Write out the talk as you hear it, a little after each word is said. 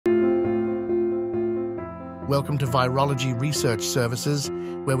Welcome to Virology Research Services,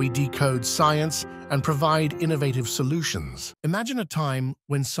 where we decode science and provide innovative solutions. Imagine a time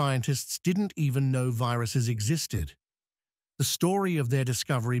when scientists didn't even know viruses existed. The story of their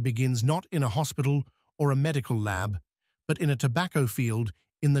discovery begins not in a hospital or a medical lab, but in a tobacco field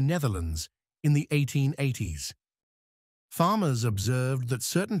in the Netherlands in the 1880s. Farmers observed that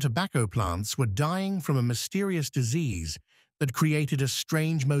certain tobacco plants were dying from a mysterious disease that created a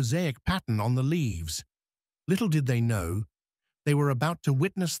strange mosaic pattern on the leaves. Little did they know, they were about to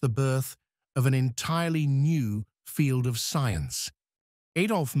witness the birth of an entirely new field of science.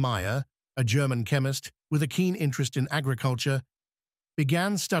 Adolf Meyer, a German chemist with a keen interest in agriculture,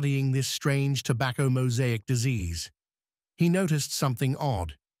 began studying this strange tobacco mosaic disease. He noticed something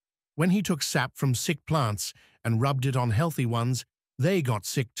odd. When he took sap from sick plants and rubbed it on healthy ones, they got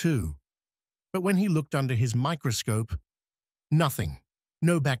sick too. But when he looked under his microscope, nothing.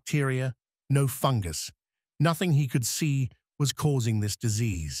 No bacteria, no fungus. Nothing he could see was causing this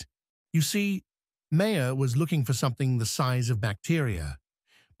disease. You see, Meyer was looking for something the size of bacteria,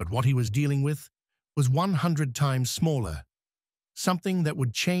 but what he was dealing with was 100 times smaller, something that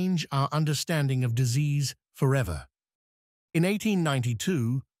would change our understanding of disease forever. In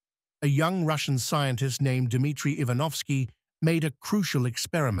 1892, a young Russian scientist named Dmitry Ivanovsky made a crucial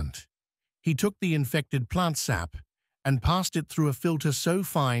experiment. He took the infected plant sap and passed it through a filter so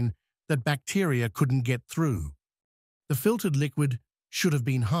fine that bacteria couldn't get through. The filtered liquid should have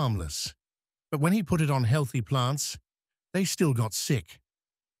been harmless, but when he put it on healthy plants, they still got sick.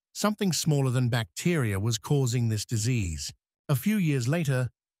 Something smaller than bacteria was causing this disease. A few years later,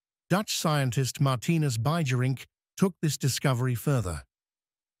 Dutch scientist Martinus Bijgerink took this discovery further.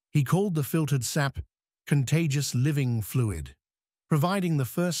 He called the filtered sap contagious living fluid, providing the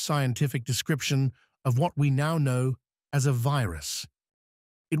first scientific description of what we now know as a virus.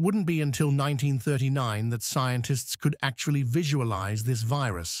 It wouldn't be until 1939 that scientists could actually visualize this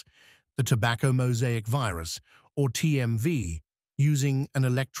virus, the Tobacco Mosaic Virus, or TMV, using an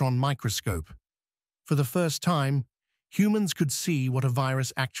electron microscope. For the first time, humans could see what a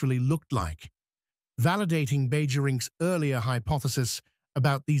virus actually looked like, validating Bijgerink's earlier hypothesis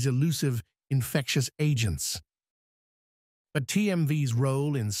about these elusive infectious agents. But TMV's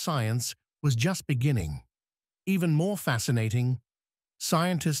role in science was just beginning. Even more fascinating,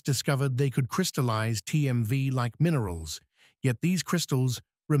 scientists discovered they could crystallize TMV like minerals, yet these crystals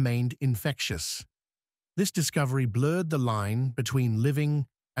remained infectious. This discovery blurred the line between living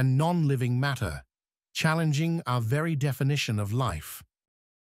and non-living matter, challenging our very definition of life.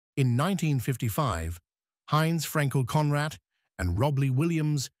 In 1955, Heinz Frenkel-Conrat and Robley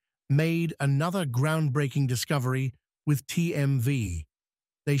Williams made another groundbreaking discovery with TMV.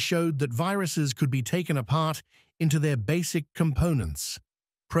 They showed that viruses could be taken apart into their basic components,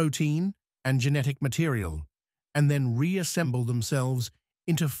 protein and genetic material, and then reassemble themselves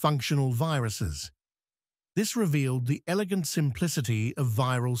into functional viruses. This revealed the elegant simplicity of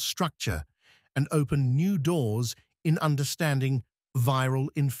viral structure and opened new doors in understanding viral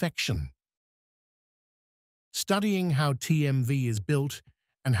infection. Studying how TMV is built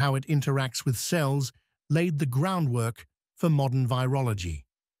and how it interacts with cells laid the groundwork for modern virology.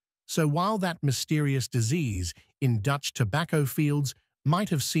 So while that mysterious disease in Dutch tobacco fields might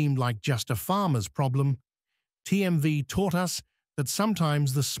have seemed like just a farmer's problem, TMV taught us that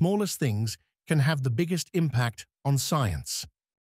sometimes the smallest things can have the biggest impact on science.